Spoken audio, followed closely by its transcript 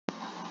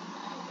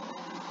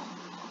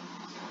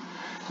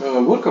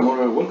Welcome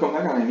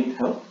back, and I need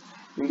help.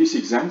 In this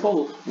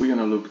example, we're going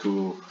to look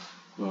to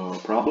a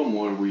problem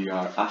where we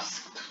are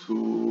asked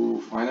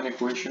to find an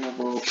equation of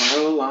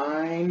parallel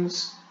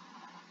lines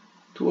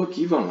to a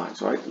given line.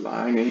 So, right,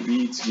 line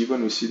AB, it's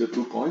given, we see the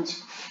 2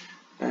 points,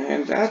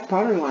 and that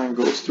parallel line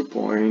goes to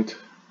point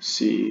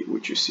C,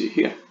 which you see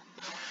here.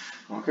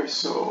 Okay,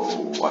 so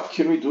what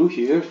can we do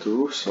here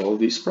to solve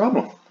this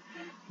problem?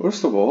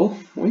 First of all,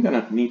 we're going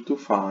to need to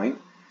find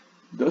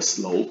the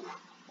slope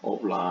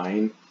of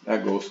line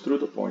that goes through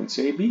the points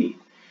AB.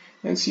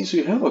 And since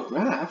we have a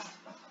graph,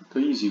 the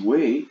easy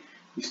way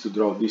is to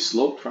draw this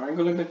slope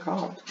triangle and then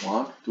count.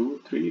 1,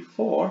 2, 3,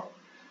 4.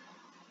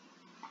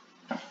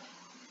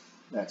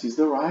 That is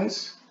the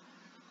rise.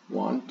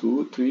 1,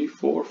 2, 3,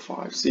 4,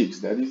 5, 6.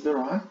 That is the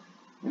rise.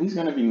 And it's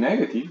going to be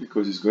negative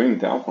because it's going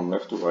down from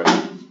left to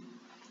right.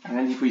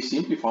 And if we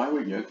simplify,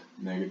 we get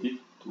negative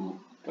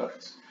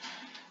 2/3.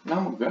 Now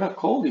I'm going to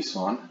call this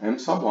one M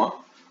sub 1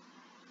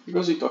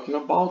 because we're talking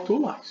about two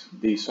lines.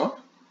 This one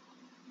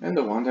and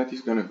the one that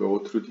is going to go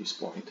through this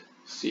point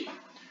C.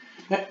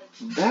 Now,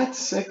 that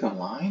second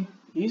line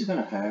is going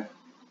to have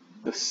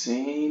the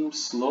same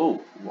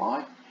slope.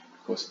 Why?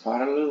 Because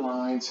parallel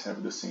lines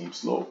have the same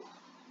slope.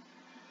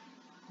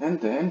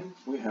 And then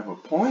we have a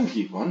point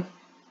given,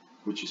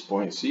 which is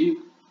point C,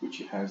 which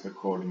has the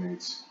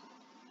coordinates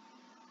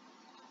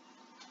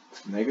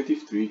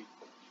 -3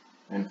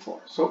 and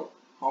 4. So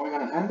how are we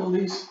going to handle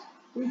this?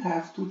 We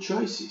have two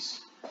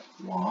choices.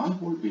 One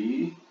will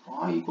be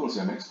y equals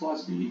mx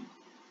plus b,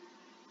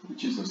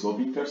 which is the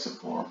slope-intercept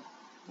form.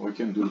 We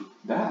can do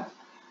that.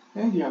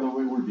 And the other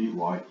way will be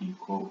y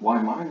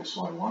minus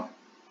y1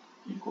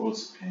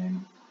 equals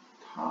m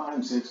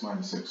times x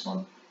minus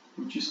x1,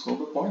 which is called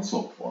the point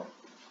slope form.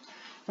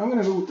 I'm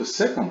going to go with the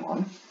second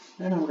one,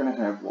 and I'm going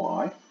to have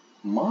y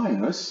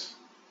minus,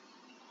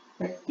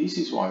 this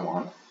is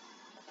y1,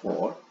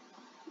 4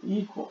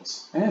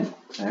 equals m.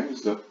 M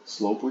is the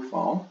slope we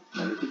found,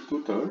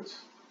 -2/3.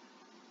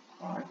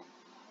 Right.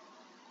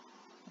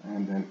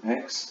 And then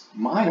x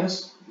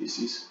minus, this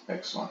is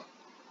x1,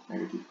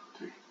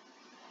 -3.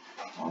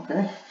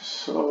 Okay,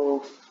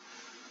 so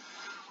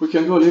we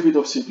can do a little bit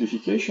of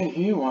simplification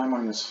here. Y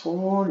minus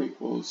 4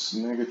 equals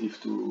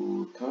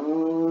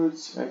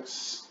 -2/3,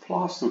 x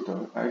plus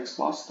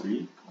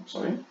 3, I'm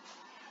sorry.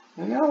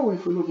 And now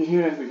if we look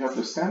here and we have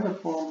the standard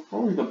form,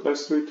 probably the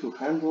best way to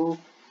handle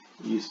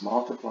is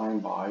multiplying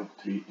by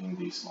 3 in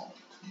this moment.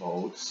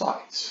 Both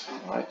sides,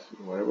 right?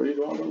 Whatever you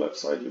do on the left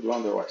side, you do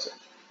on the right side.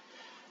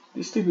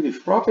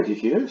 Distributive property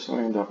here, so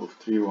I end up with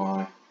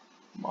 3y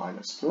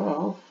minus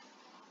 12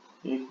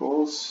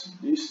 equals,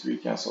 these 3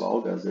 cancel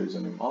out as there is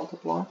a new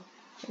multiply,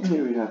 and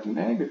here we have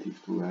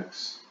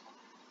 -2x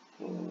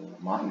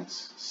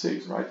minus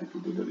 6, right, if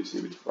we do the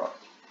distributive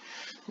property.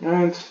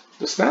 And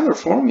the standard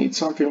form needs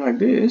something like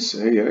this: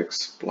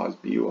 ax plus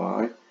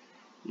by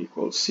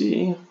equals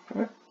c.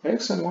 Right?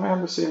 X and y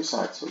on the same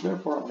side, so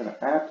therefore I'm going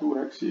to add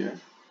 2x here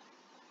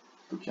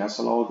to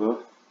cancel out the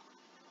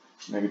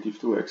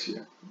 -2x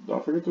here.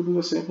 Don't forget to do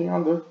the same thing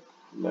on the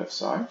left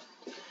side.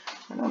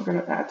 And I'm going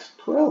to add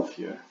 12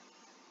 here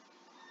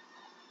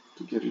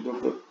to get rid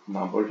of the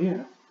number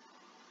here.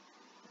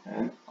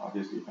 And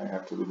obviously I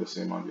have to do the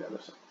same on the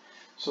other side.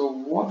 So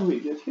what do we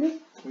get here?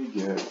 We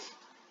get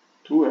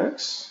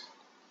 2x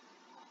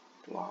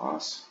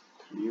plus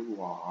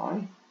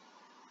 3y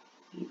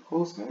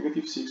equals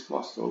 -6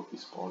 plus 12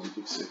 is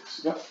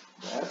 +6. Yeah,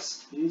 that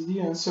is the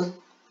answer.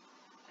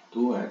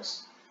 2x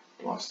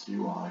plus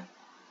 3y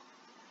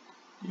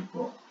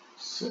equal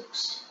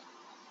 6.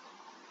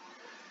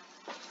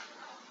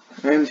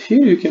 And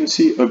here you can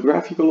see a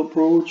graphical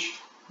approach,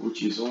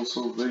 which is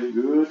also very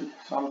good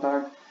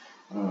sometimes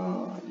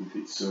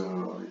if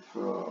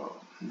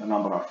the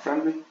numbers are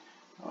friendly.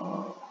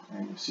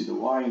 And you see the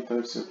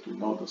y-intercept, you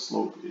know the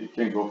slope. You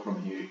can go from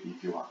here if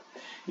you want.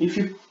 If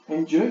you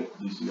enjoyed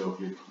this video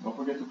clip, don't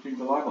forget to click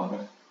the like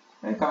button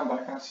and come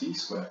back and see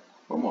Square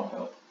for more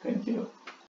help. Thank you.